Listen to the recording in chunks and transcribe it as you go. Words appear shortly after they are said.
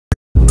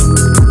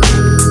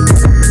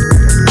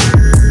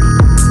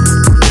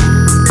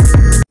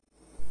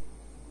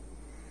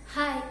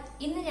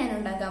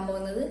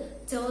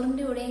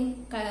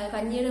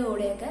കഞ്ഞിയുടെ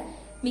കൂടെയൊക്കെ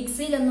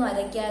മിക്സിയിലൊന്നും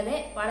അരയ്ക്കാതെ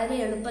വളരെ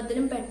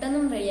എളുപ്പത്തിലും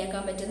പെട്ടെന്നും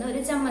റെഡിയാക്കാൻ പറ്റുന്ന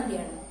ഒരു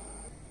ചമ്മന്തിയാണ്.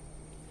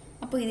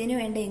 അപ്പോൾ ഇതിന്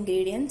വേണ്ട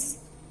ഇൻഗ്രീഡിയൻസ്: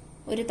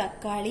 ഒരു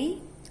തക്കാളി,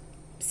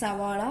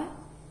 സവാള,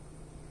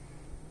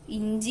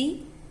 ഇഞ്ചി,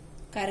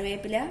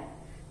 കറിവേപ്പില,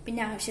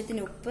 പിന്നെ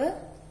ആവശ്യത്തിന് ഉപ്പ്,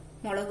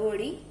 മുളക്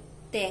പൊടി,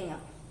 തേങ്ങ,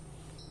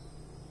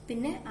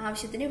 പിന്നെ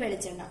ആവശ്യത്തിന്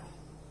വെളിച്ചെണ്ണ.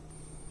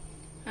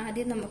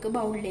 ആദ്യം നമുക്ക്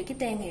ബൗളിലേക്ക്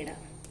തേങ്ങ ഇടാം.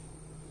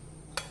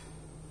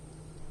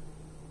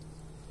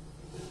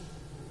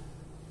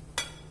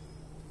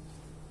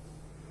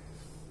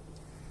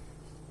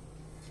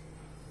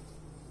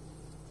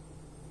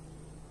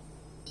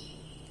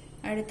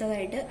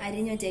 അടുത്തതായിട്ട്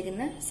അരിഞ്ഞു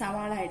വച്ചേക്കുന്ന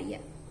സവാള ആഡ്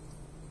ചെയ്യാം.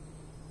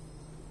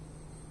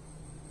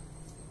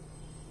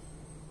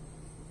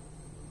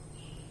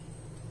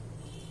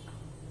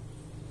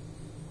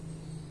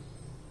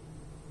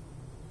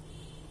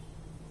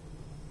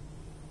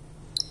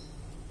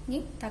 ഇനി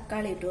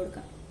തക്കാളി ഇട്ട്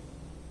കൊടുക്കാം.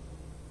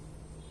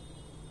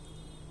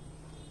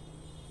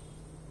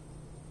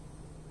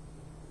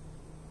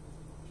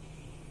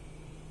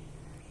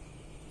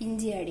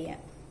 ഇഞ്ചി ആഡ്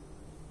ചെയ്യാം.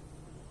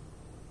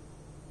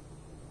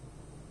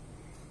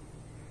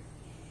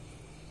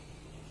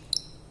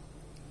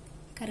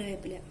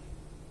 കറിവേപ്പില,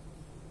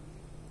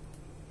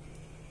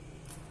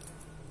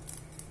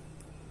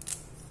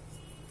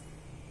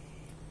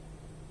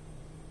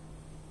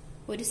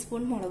 ഒരു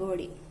സ്പൂൺ മുളക്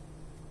പൊടി,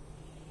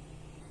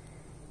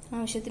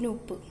 ആവശ്യത്തിന്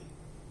ഉപ്പ്,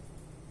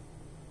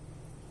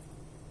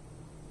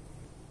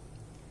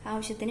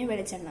 ആവശ്യത്തിന്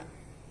വെളിച്ചെണ്ണ.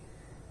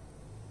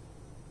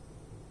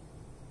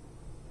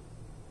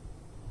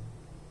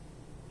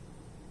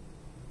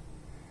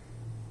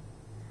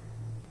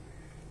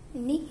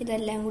 ഇനി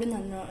ഇതെല്ലാം കൂടി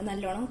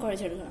നല്ലോണം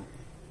കുഴച്ചെടുക്കണം.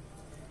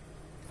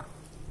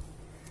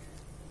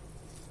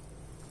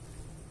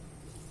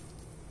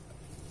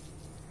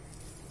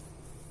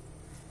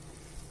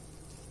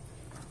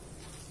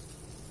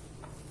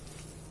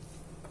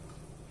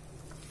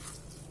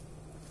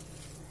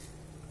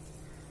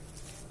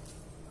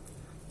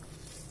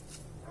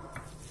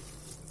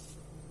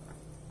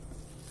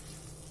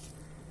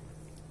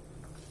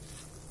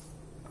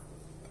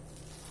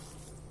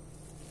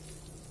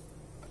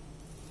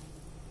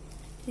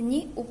 ഇനി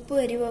ഉപ്പ്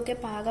എരിവൊക്കെ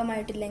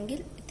പാകമായിട്ടില്ലെങ്കിൽ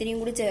ഇത്തിരിയും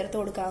കൂടി ചേർത്ത്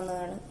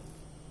കൊടുക്കാവുന്നതാണ്.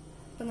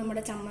 അപ്പം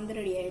നമ്മുടെ ചമ്മന്തി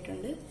റെഡി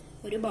ആയിട്ടുണ്ട്.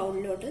 ഒരു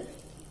ബൗളിലോട്ട്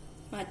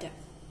മാറ്റാം.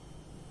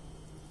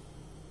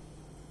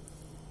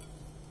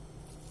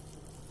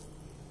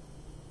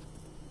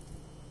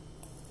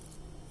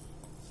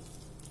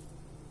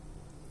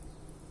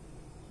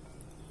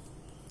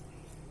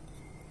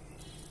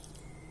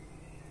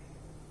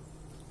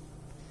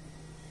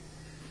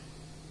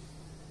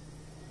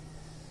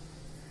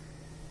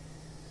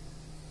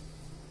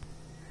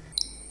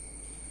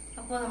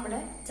 അപ്പോൾ നമ്മുടെ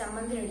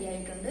ചമ്മന്തി റെഡി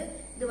ആയിട്ടുണ്ട്.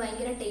 ഇത്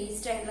ഭയങ്കര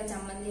ടേസ്റ്റ് ആയിട്ടുള്ള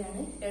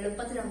ചമ്മന്തിയാണ്.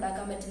 എളുപ്പത്തിൽ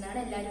ഉണ്ടാക്കാൻ പറ്റുന്നതാണ്.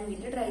 എല്ലാവരും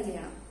വീട്ടിൽ ട്രൈ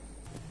ചെയ്യണം.